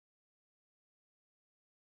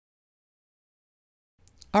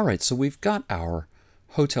All right, so we've got our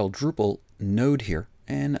Hotel Drupal node here.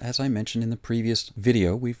 And as I mentioned in the previous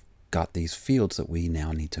video, we've got these fields that we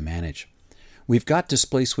now need to manage. We've got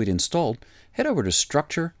Display Suite installed. Head over to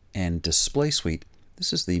Structure and Display Suite.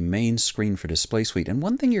 This is the main screen for Display Suite. And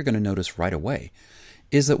one thing you're going to notice right away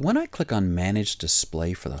is that when I click on Manage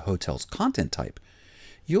Display for the hotel's content type,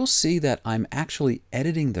 you'll see that I'm actually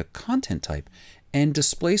editing the content type, and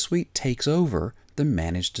Display Suite takes over the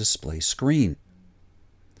Manage Display screen.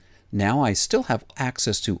 Now I still have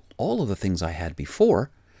access to all of the things I had before,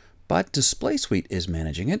 but Display Suite is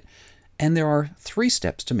managing it, and there are 3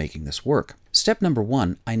 steps to making this work. Step number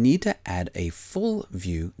 1, I need to add a full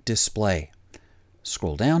view display.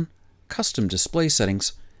 Scroll down, Custom Display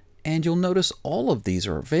Settings, and you'll notice all of these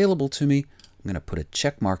are available to me. I'm going to put a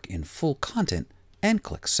check mark in Full Content and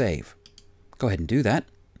click Save. Go ahead and do that.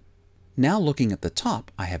 Now looking at the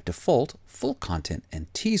top, I have Default, Full Content,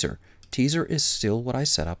 and Teaser. Teaser is still what I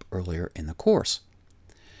set up earlier in the course.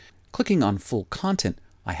 Clicking on Full Content,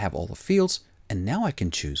 I have all the fields, and now I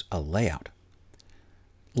can choose a layout.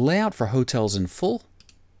 Layout for hotels in full,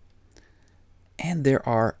 and there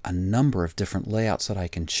are a number of different layouts that I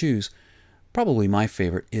can choose. Probably my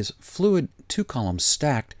favorite is Fluid 2-column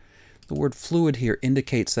stacked. The word fluid here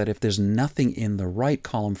indicates that if there's nothing in the right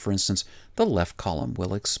column, for instance, the left column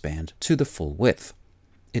will expand to the full width.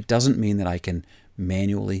 It doesn't mean that I can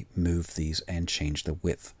manually move these and change the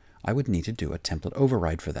width. I would need to do a template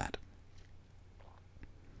override for that.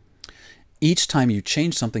 Each time you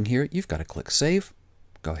change something here, you've got to click Save.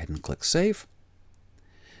 Go ahead and click Save.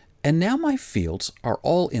 And now my fields are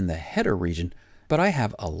all in the header region, but I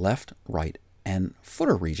have a left, right, and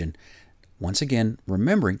footer region. Once again,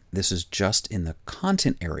 remembering this is just in the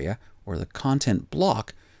content area or the content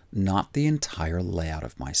block, not the entire layout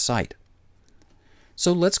of my site.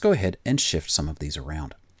 So let's go ahead and shift some of these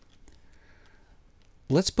around.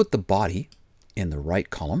 Let's put the body in the right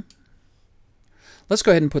column. Let's go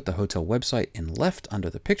ahead and put the hotel website in left under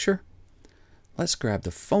the picture. Let's grab the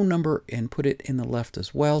phone number and put it in the left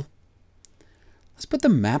as well. Let's put the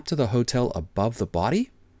map to the hotel above the body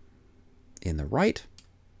in the right.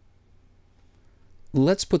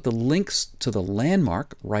 Let's put the links to the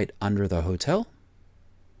landmark right under the hotel.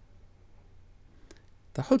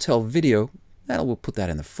 The hotel video, we'll put that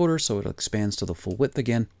in the footer so it expands to the full width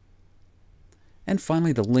again. And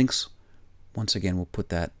finally the links, once again we'll put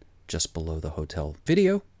that just below the hotel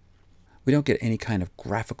video. We don't get any kind of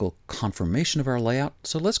graphical confirmation of our layout,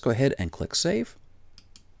 so let's go ahead and click Save.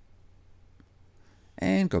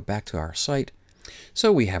 And go back to our site.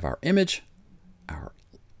 So we have our image, our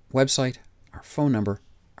website, our phone number,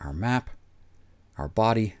 our map, our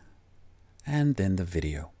body, and then the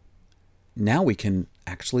video. Now we can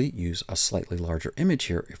actually use a slightly larger image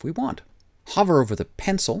here if we want. Hover over the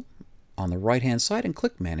pencil on the right-hand side and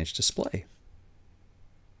click Manage Display.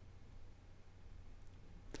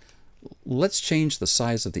 Let's change the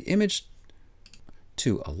size of the image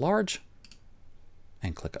to a large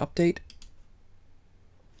and click Update.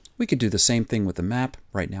 We could do the same thing with the map.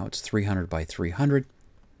 Right now it's 300 by 300.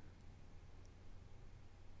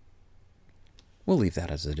 We'll leave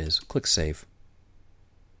that as it is. Click Save.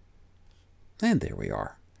 And there we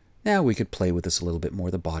are. Now we could play with this a little bit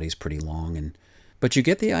more. The body's pretty long, but you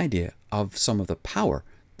get the idea of some of the power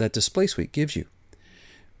that Display Suite gives you.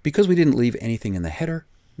 Because we didn't leave anything in the header,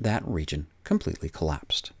 that region completely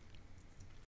collapsed.